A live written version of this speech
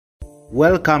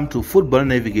Welcome to Football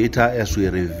Navigator as we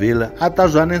reveal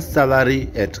Zwane's salary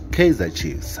at Kaizer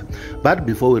Chiefs. But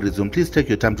before we resume, please take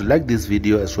your time to like this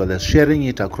video as well as sharing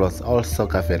it across all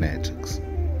soccer fanatics.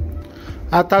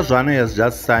 Zwane has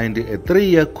just signed a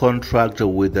 3-year contract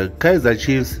with the Kaizer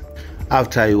Chiefs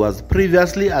after he was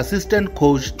previously assistant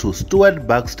coach to Stuart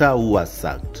Baxter, who was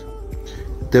sacked.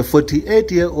 The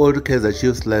 48-year-old Kaizer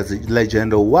Chiefs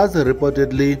legend was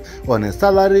reportedly on a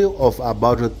salary of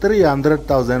about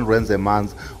 300,000 rands a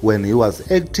month when he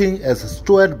was acting as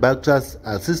Stuart Baxter's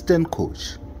assistant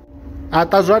coach.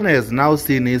 Zwane has now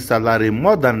seen his salary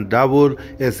more than double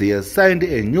as he has signed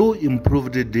a new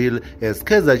improved deal as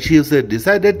Kaizer Chiefs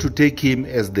decided to take him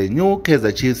as the new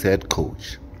Kaizer Chiefs head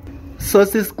coach.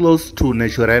 Sources close to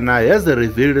Naturena has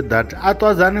revealed that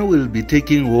Zwane will be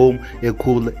taking home a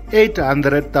cool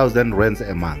 800,000 rands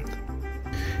a month.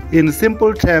 In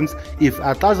simple terms, if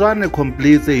Zwane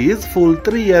completes his full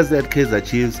 3 years at Kaizer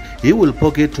Chiefs, he will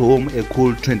pocket home a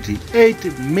cool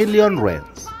 28 million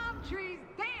rands.